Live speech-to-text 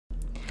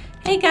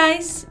Hey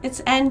guys, it's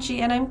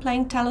Angie and I'm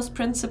playing Talos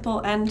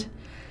Principle, and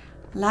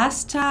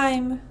last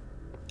time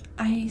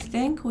I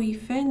think we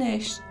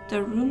finished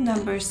the room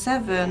number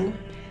 7,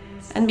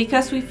 and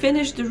because we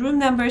finished the room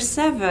number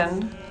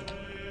 7,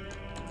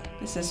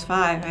 this is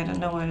 5, I don't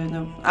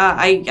know.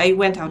 I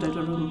went out of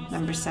the room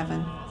number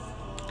 7.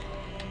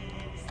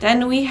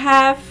 Then we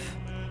have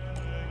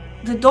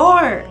the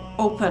door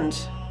opened.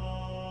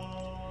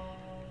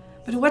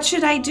 But what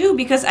should I do?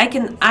 Because I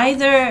can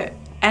either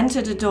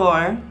enter the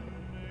door.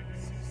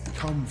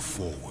 Come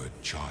forward,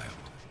 child.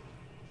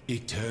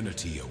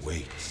 Eternity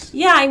awaits.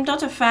 Yeah, I'm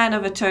not a fan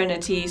of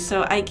eternity,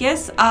 so I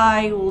guess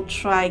I will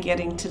try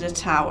getting to the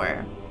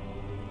tower.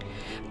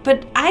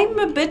 But I'm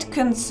a bit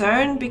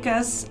concerned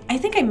because I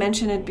think I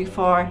mentioned it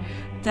before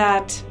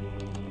that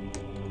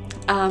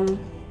I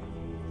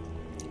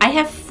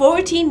have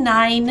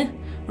 49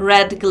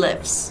 red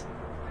glyphs.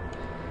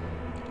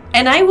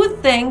 And I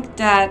would think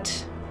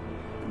that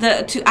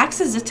to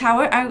access the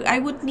tower, I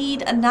would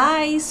need a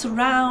nice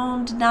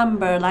round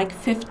number, like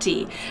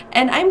 50.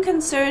 And I'm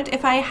concerned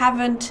if I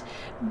haven't,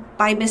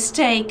 by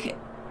mistake,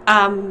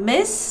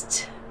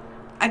 missed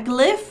a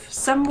glyph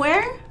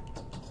somewhere.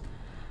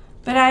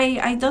 But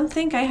I don't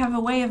think I have a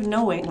way of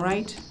knowing,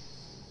 right?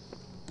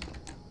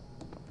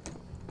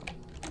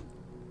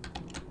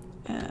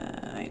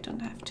 I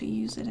don't have to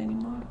use it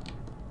anymore.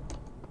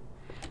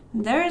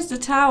 There is the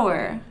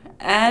tower,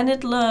 and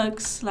it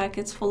looks like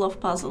it's full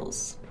of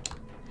puzzles.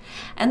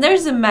 And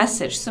there's a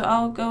message, so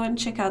I'll go and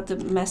check out the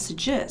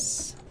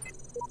messages.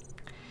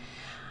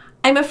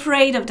 I'm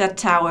afraid of that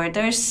tower.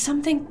 There's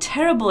something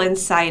terrible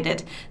inside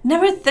it.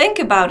 Never think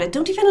about it.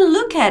 Don't even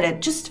look at it.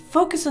 Just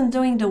focus on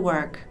doing the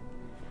work.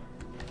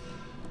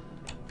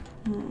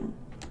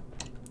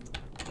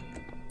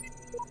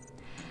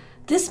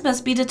 This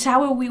must be the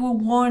tower we were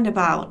warned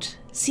about.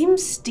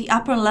 Seems the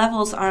upper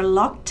levels are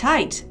locked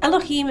tight.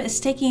 Elohim is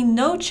taking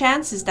no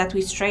chances that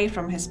we stray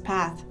from his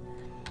path.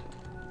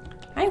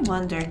 I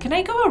wonder, can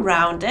I go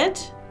around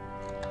it?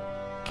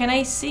 Can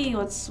I see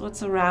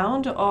what's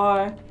around,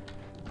 or...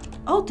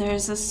 Oh,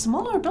 there's a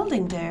smaller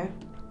building there.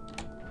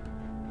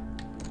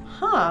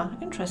 Huh,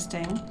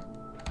 interesting.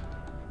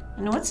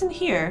 And what's in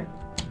here?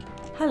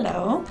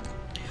 Hello?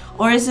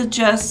 Or is it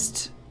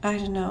just... I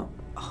don't know.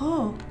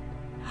 Oh.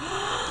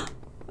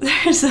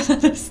 There's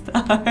another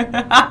star.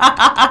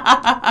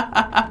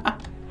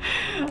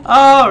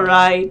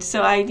 Alright,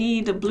 so I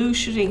need a blue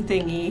shooting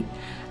thingy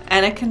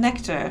and a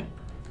connector.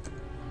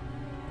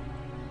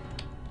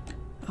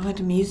 Oh,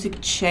 the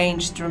music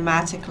changed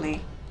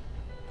dramatically.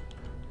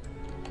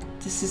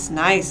 This is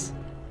nice.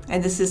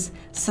 And this is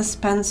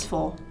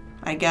suspenseful,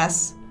 I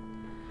guess.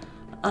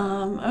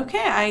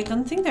 Okay, I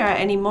don't think there are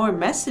any more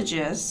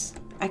messages.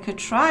 I could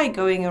try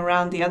going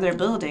around the other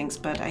buildings,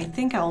 but I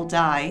think I'll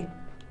die.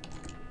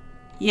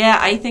 Yeah,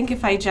 I think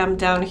if I jump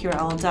down here,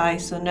 I'll die.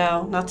 So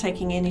no, not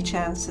taking any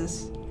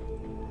chances.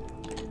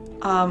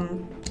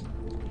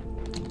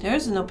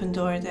 There's an open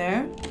door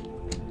there.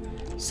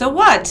 So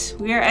what?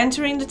 We are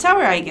entering the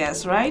tower, I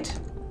guess, right?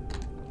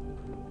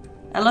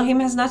 Elohim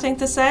has nothing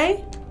to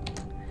say?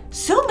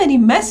 So many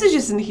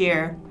messages in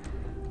here.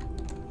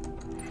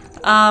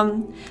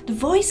 The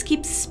voice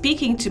keeps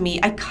speaking to me.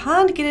 I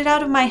can't get it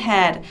out of my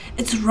head.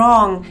 It's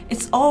wrong.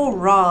 It's all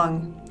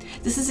wrong.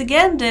 This is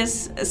again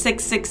this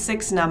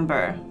 666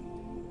 number.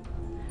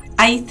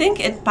 I think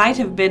it might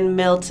have been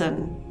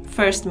Milton.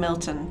 First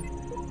Milton.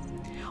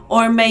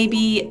 Or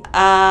maybe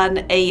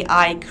an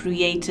AI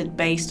created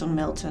based on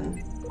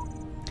Milton.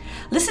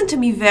 Listen to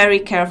me very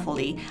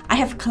carefully. I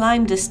have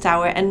climbed this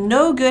tower and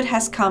no good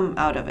has come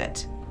out of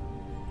it.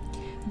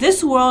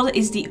 This world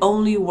is the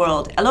only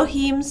world.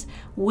 Elohim's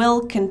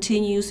will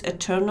continues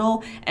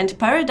eternal, and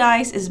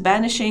paradise is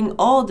banishing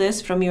all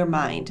this from your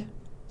mind.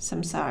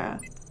 Samsara.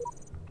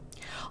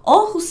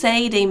 All who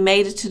say they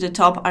made it to the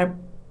top are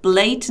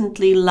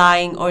blatantly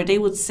lying, or they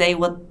would say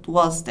what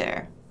was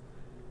there.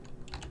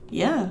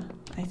 Yeah,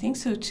 I think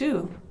so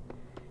too.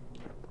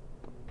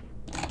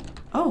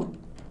 Oh.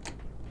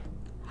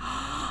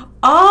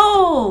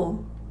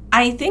 Oh!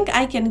 I think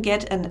I can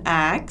get an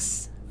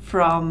axe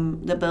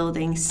from the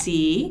building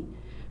C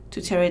to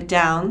tear it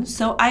down.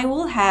 So I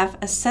will have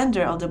a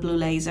sender of the blue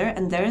laser,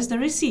 and there is the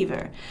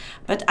receiver.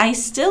 But I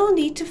still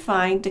need to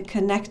find the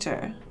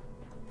connector.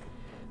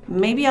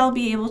 Maybe I'll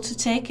be able to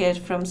take it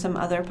from some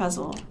other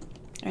puzzle.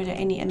 Are there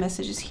any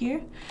messages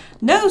here?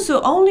 No,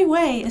 so only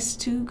way is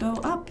to go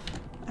up,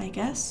 I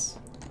guess.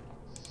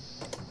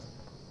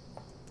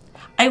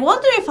 I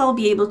wonder if I'll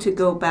be able to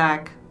go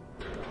back.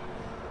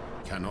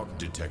 Cannot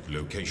detect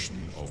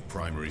location of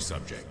primary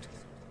subject.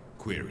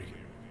 Query.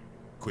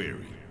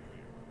 Query.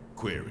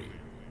 Query.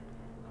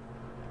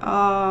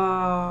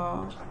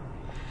 Oh,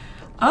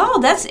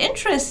 that's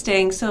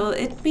interesting. So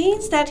it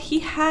means that he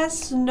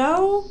has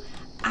no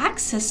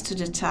access to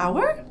the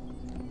tower?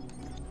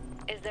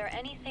 Is there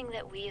anything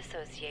that we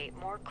associate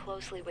more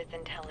closely with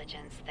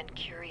intelligence than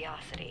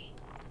curiosity?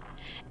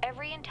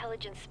 Every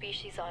intelligent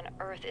species on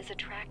Earth is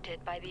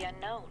attracted by the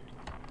unknown.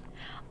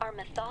 Our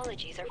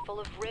mythologies are full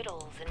of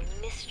riddles and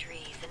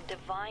mysteries and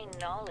divine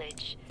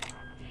knowledge.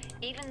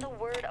 Even the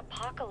word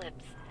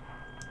apocalypse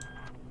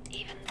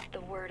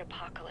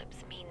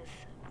means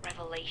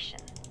revelation.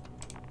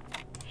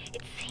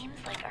 It seems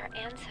like our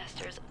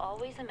ancestors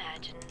always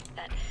imagined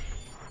that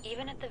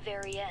even at the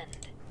very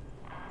end,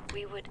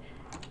 we would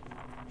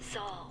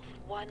solve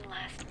one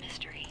last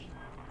mystery.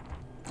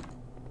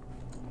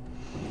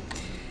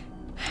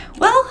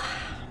 Well,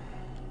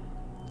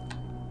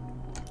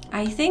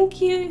 I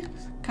think you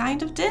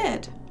kind of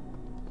did.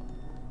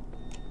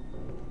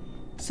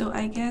 So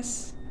I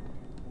guess...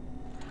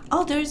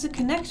 Oh, there's a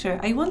connector.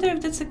 I wonder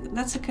if that's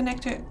a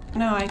connector.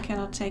 No, I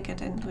cannot take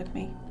it in with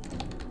me.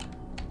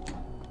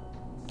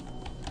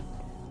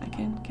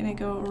 Can I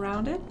go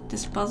around it?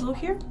 This puzzle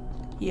here?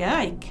 Yeah,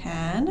 I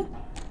can.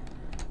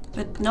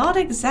 But not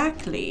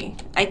exactly.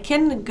 I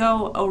can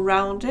go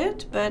around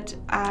it, but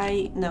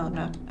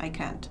no, I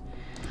can't.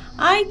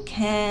 I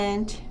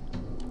can't.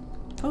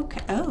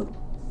 Okay. Oh.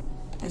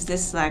 Is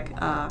this like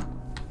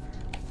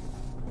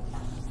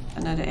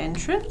another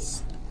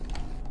entrance?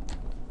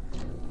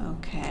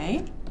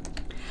 Okay.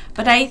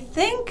 But I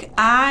think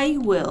I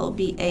will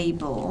be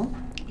able,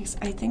 because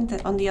I think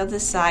that on the other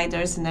side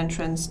there's an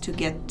entrance to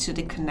get to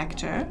the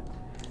connector.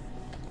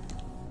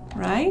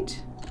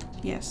 Right?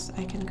 Yes,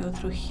 I can go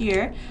through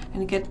here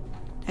and get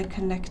a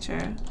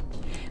connector.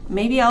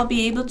 Maybe I'll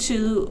be able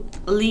to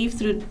leave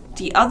through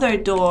the other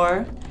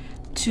door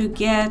to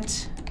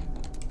get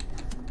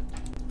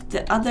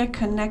the other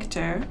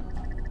connector.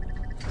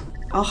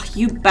 Oh,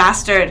 you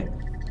bastard!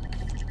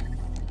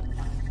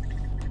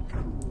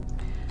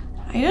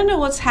 I don't know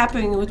what's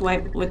happening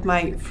with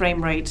my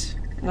frame rate.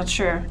 Not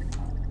sure.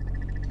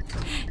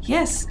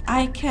 Yes,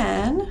 I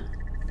can.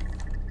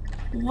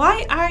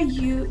 Why are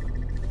you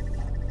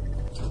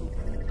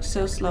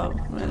so slow,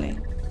 really?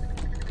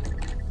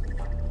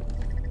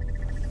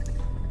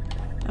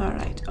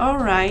 Alright,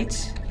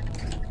 alright.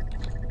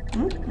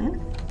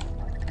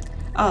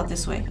 Oh,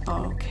 this way.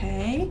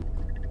 Okay.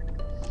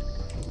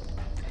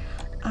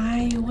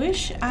 I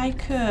wish I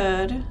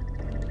could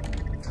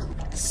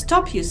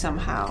stop you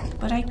somehow,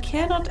 but I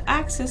cannot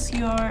access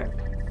your...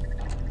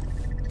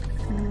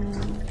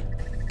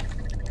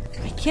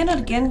 I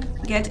cannot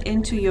get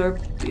into your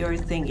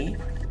thingy.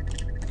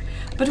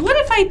 But what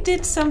if I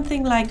did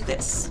something like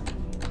this?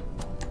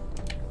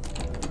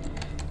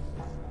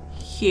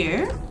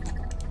 Here.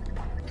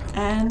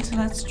 And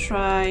let's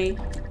try...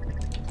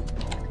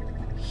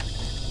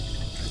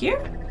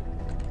 here?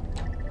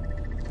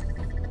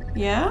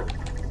 Yeah?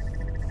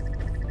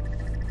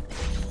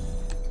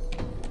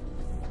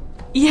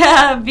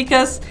 Yeah,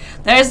 because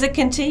there's a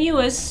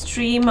continuous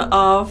stream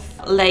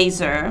of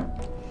laser.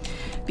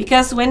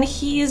 Because when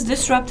he is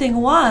disrupting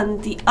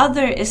one, the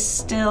other is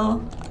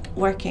still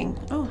working.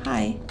 Oh,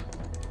 hi.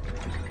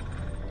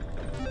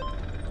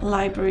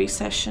 Library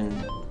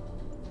session.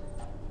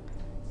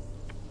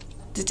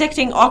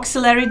 Detecting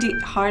auxiliary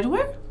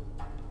hardware?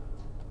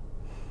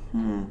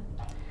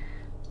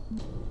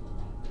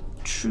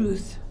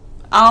 Truth.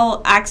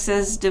 I'll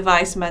access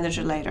device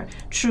manager later.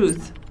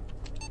 Truth.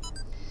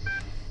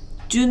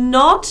 Do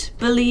not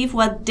believe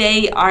what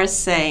they are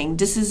saying.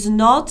 This is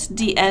not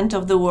the end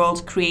of the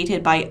world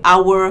created by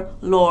our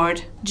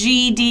Lord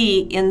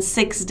GD in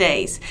 6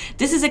 days.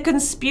 This is a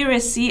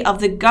conspiracy of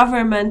the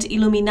government,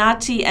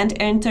 Illuminati, and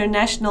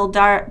international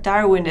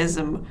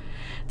Darwinism.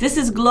 This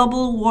is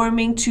global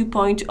warming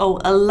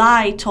 2.0, a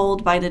lie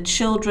told by the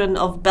children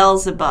of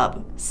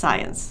Beelzebub.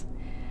 Science.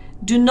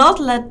 Do not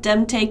let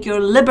them take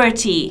your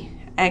liberty.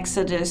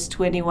 Exodus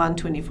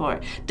 21:24.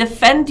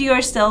 Defend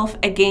yourself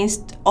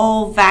against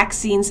all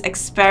vaccines,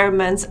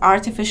 experiments,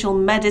 artificial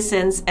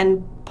medicines,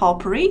 and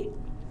paupery.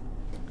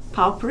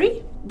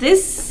 Paupery?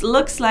 This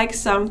looks like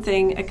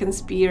something a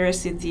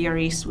conspiracy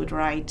theorist would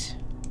write.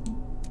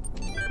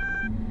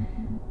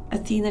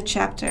 Athena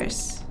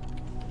chapters.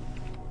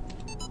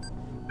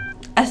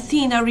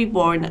 Athena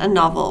Reborn, a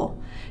novel.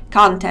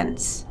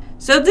 Contents.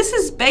 So this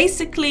is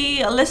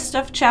basically a list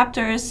of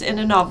chapters in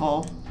a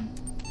novel.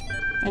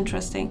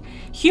 Interesting.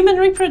 Human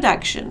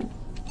reproduction.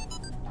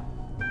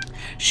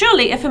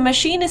 Surely, if a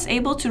machine is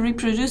able to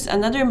reproduce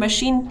another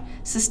machine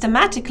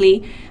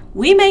systematically,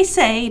 we may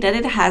say that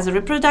it has a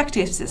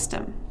reproductive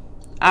system.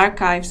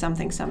 Archive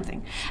something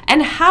something.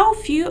 And how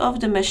few of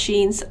the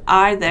machines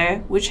are there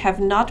which have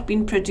not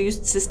been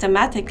produced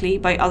systematically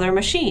by other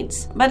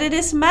machines? But it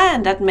is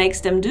man that makes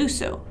them do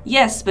so.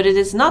 Yes, but it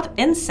is not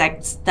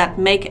insects that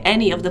make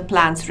any of the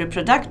plants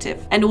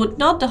reproductive. And would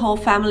not the whole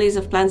families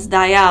of plants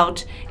die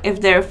out if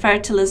their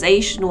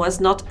fertilization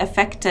was not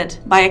affected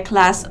by a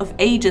class of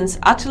agents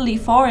utterly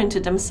foreign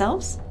to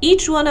themselves?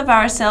 Each one of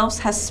ourselves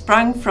has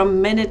sprung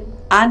from minute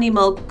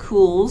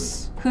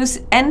animalcules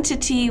whose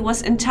entity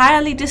was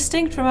entirely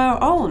distinct from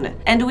our own,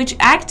 and which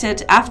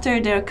acted after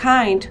their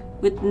kind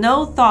with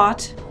no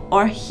thought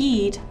or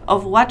heed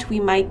of what we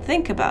might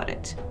think about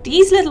it.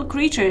 These little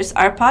creatures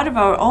are part of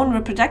our own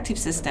reproductive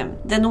system.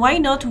 Then why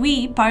not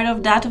we part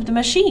of that of the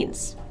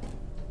machines?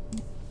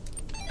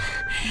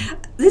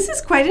 This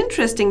is quite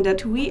interesting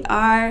that we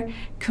are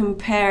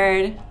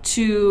compared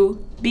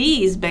to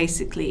bees,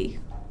 basically.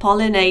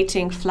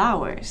 Pollinating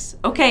flowers.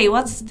 Okay,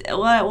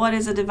 what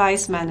is a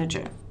device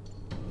manager?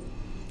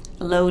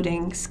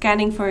 Loading,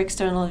 scanning for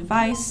external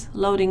device,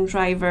 loading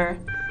driver.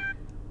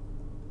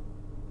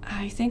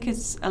 I think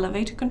it's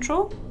elevator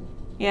control.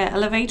 Yeah,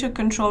 elevator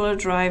controller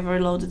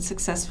driver loaded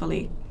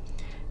successfully.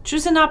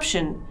 Choose an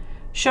option.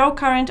 Show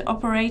current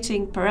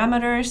operating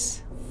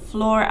parameters,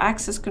 floor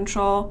access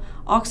control,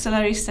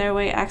 auxiliary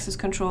stairway access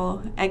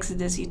control, exit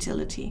this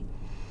utility.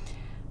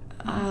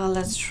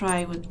 Let's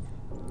try with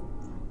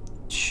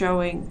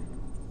showing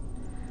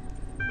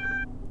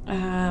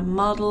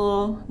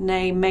model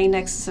name, main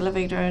access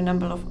elevator,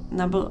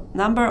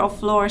 number of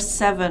floors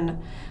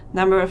 7,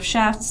 number of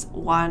shafts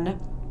 1.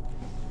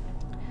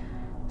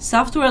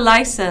 Software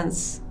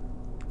license,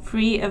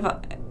 free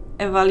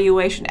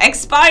evaluation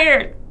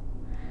expired.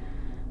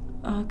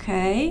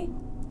 Okay,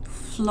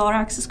 floor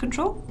access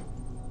control.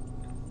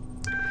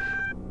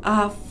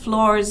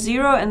 Floor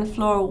 0 and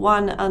floor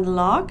 1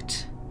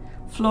 unlocked.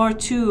 Floor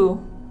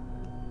 2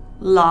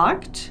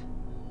 locked.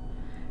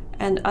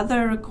 And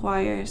other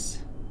requires.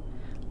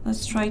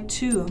 Let's try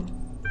 2.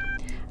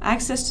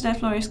 Access to that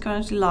floor is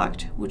currently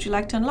locked. Would you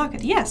like to unlock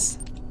it? Yes.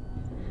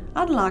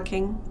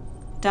 Unlocking.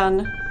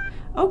 Done.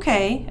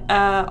 Okay.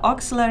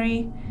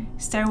 Auxiliary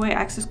stairway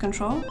access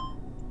control.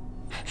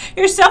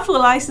 Your software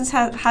license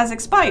has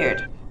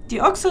expired. The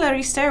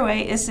auxiliary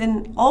stairway is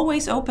in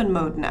always open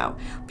mode now.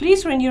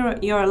 Please renew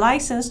your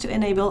license to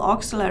enable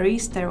auxiliary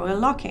stairway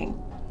locking.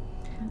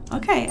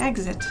 Okay,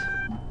 exit.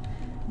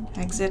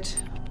 Exit.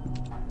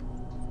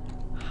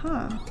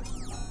 Huh.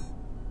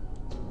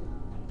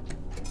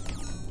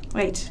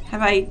 Wait,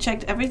 have I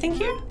checked everything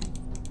here?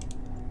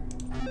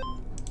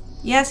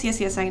 Yes,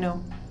 I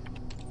know.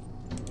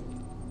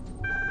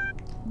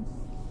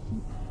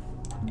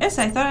 Yes,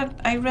 I thought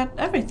I read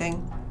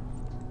everything.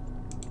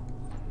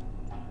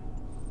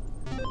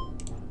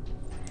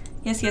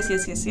 Yes.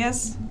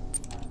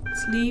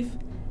 Let's leave.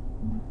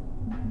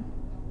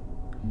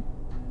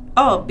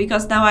 Oh,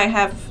 because now I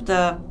have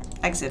the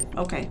exit.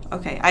 Okay.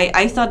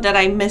 I thought that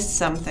I missed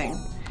something.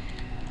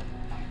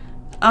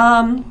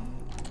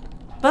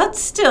 But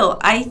still,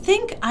 I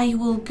think I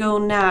will go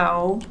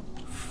now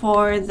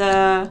for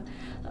the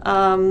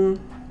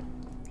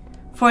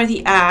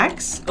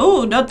axe.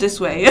 Oh, not this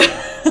way.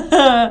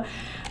 The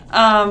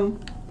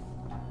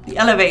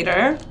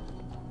elevator.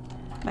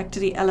 Back to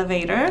the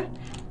elevator.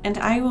 And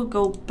I will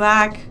go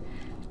back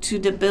to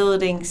the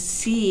building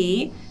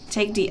C,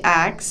 take the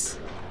axe,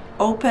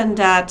 open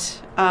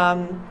that,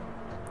 oh,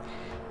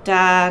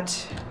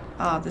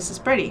 this is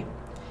pretty.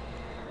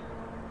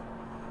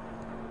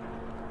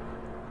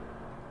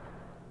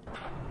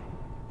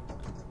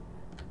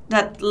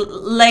 That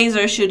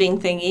laser shooting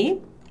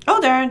thingy. Oh,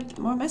 there are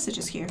more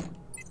messages here.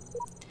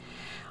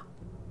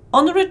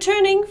 On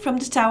returning from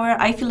the tower,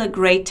 I feel a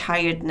great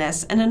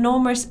tiredness and an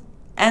enormous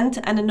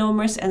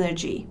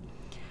energy.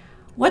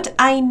 What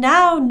I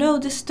now know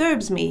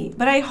disturbs me,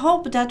 but I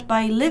hope that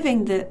by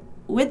living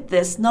with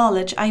this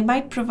knowledge, I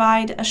might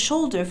provide a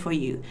shoulder for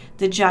you,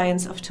 the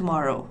giants of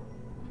tomorrow.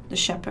 The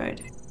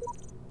shepherd.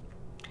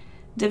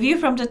 The view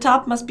from the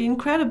top must be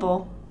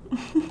incredible.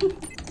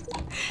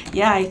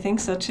 Yeah, I think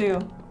so too.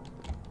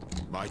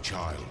 My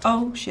child.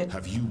 Oh, shit.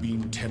 Have you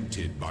been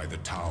tempted by the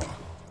tower?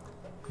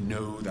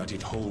 Know that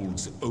it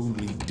holds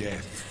only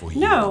death for you.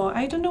 No,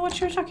 I don't know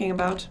what you're talking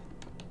about.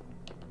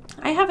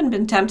 I haven't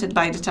been tempted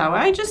by the tower.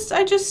 I just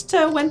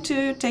went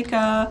to take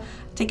a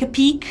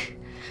peek.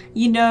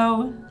 You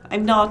know,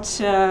 I'm not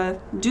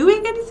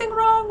doing anything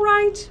wrong,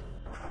 right?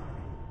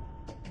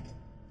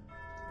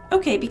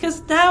 Okay,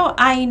 because now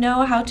I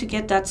know how to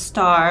get that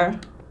star,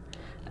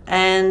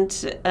 and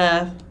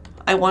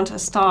I want a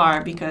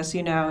star because,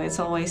 you know, it's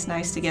always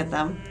nice to get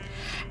them.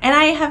 And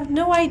I have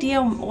no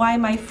idea why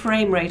my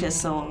frame rate is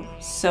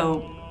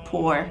so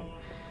poor.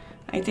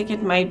 I think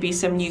it might be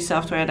some new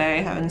software that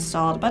I have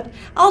installed, but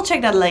I'll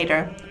check that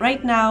later.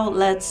 Right now,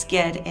 let's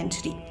get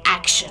into the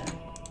action.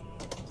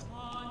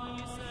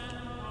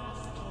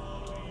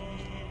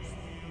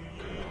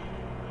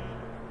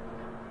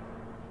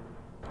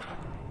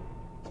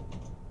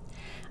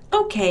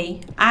 Okay,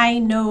 I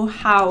know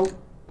how...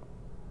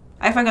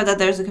 I forgot that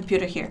there's a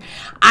computer here.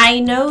 I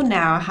know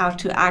now how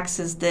to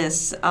access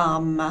this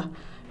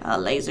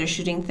laser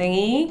shooting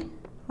thingy,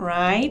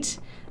 right?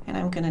 And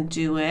I'm gonna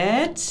do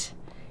it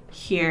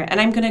here, and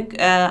I'm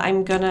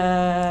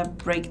gonna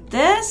break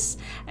this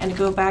and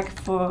go back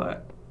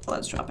for,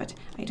 let's drop it,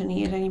 I don't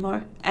need it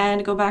anymore,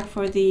 and go back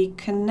for the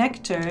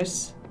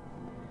connectors.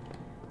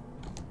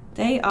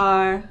 They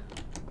are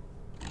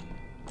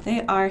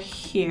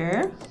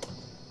here.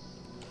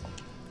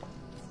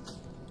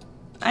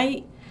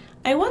 I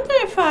wonder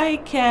if I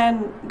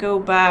can go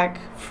back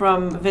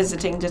from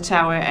visiting the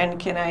tower, and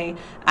can I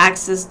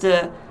access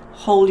the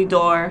holy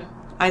door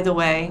either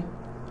way.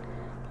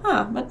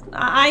 Huh, but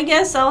I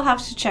guess I'll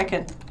have to check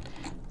it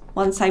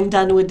once I'm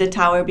done with the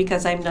tower,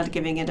 because I'm not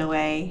giving it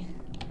away.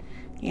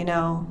 You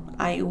know,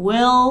 I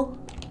will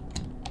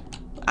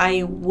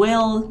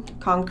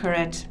conquer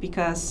it,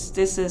 because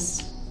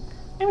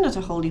I'm not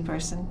a holy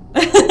person.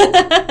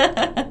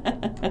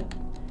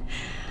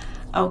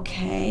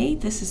 Okay,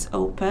 this is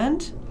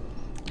opened.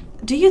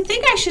 Do you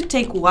think I should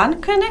take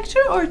one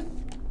connector or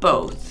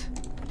both?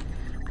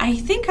 I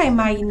think I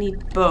might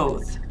need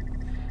both.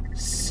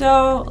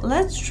 So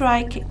let's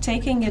try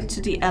taking it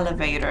to the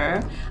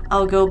elevator.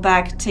 I'll go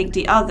back, take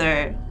the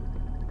other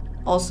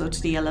also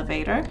to the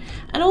elevator,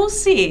 and we'll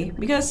see.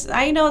 Because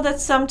I know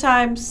that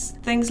sometimes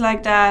things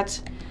like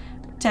that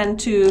tend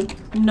to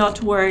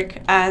not work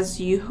as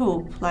you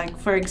hope. Like,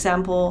 for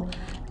example,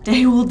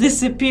 they will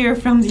disappear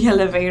from the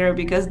elevator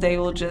because they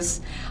will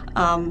just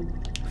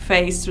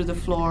phase through the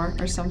floor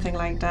or something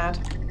like that.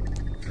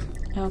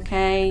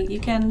 Okay, you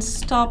can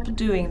stop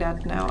doing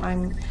that now.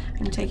 I'm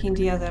taking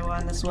the other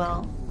one as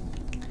well.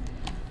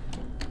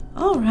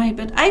 Alright,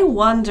 but I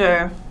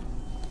wonder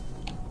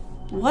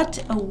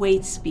what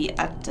awaits me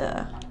at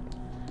the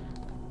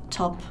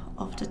top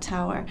of the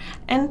tower.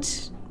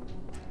 And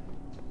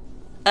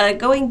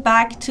going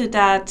back to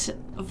that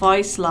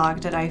voice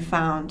log that I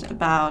found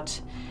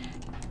about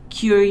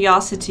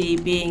curiosity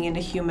being in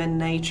a human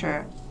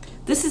nature.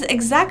 This is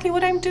exactly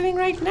what I'm doing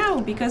right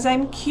now because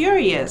I'm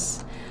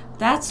curious.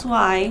 That's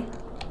why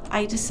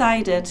I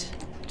decided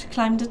to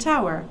climb the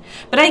tower.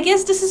 But I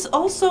guess this is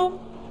also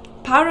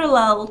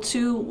parallel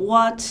to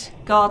what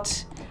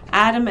got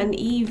Adam and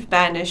Eve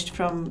banished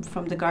from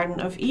the Garden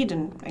of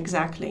Eden,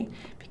 exactly.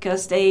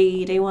 Because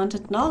they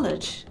wanted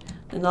knowledge.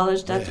 The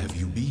knowledge that... Where have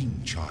you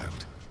been,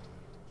 child?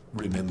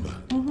 Remember,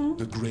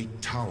 the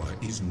great tower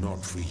is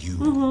not for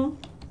you.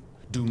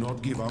 Do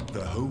not give up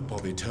the hope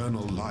of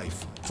eternal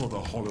life for the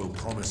hollow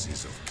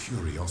promises of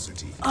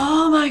curiosity.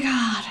 Oh my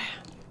god.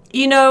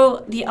 You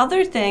know, the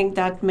other thing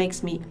that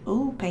makes me...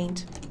 Oh,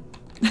 paint.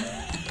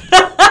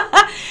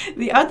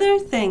 The other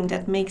thing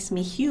that makes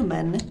me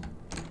human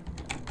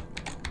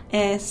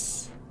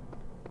is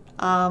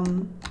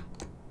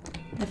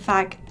the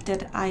fact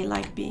that I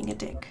like being a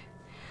dick.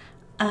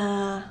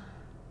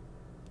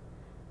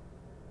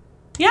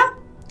 Yeah,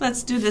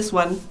 let's do this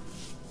one.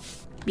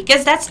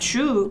 Because that's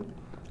true.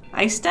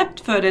 I stepped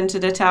foot into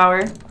the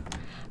tower,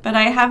 but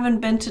I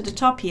haven't been to the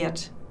top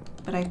yet.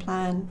 But I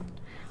plan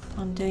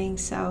on doing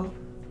so.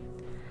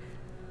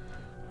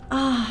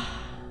 I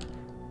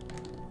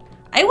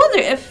wonder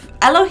if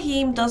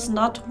Elohim does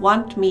not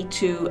want me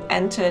to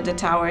enter the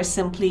tower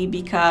simply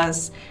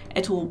because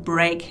it will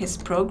break his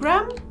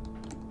program.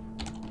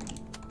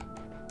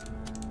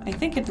 I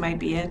think it might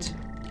be it.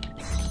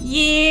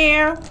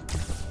 Yeah!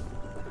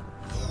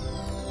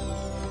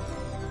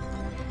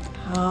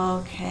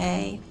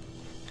 Okay.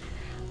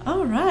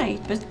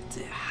 Alright, but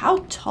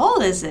how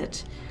tall is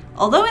it?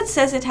 Although it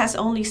says it has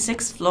only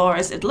 6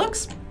 floors, it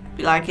looks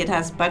like it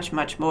has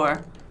much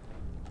more.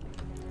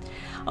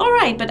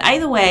 Alright, but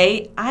either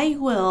way, I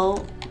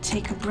will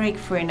take a break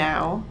for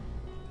now.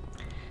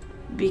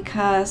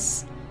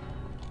 Because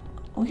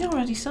we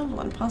already solved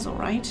one puzzle,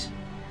 right?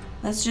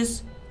 Let's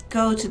just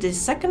go to the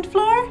 2nd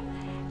floor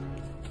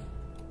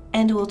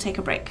and we'll take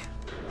a break.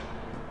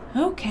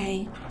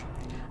 Okay.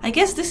 I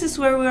guess this is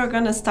where we're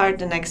gonna start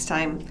the next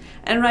time.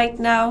 And right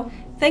now,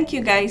 thank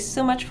you guys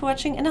so much for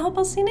watching and I hope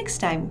I'll see you next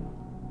time.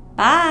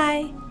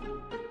 Bye!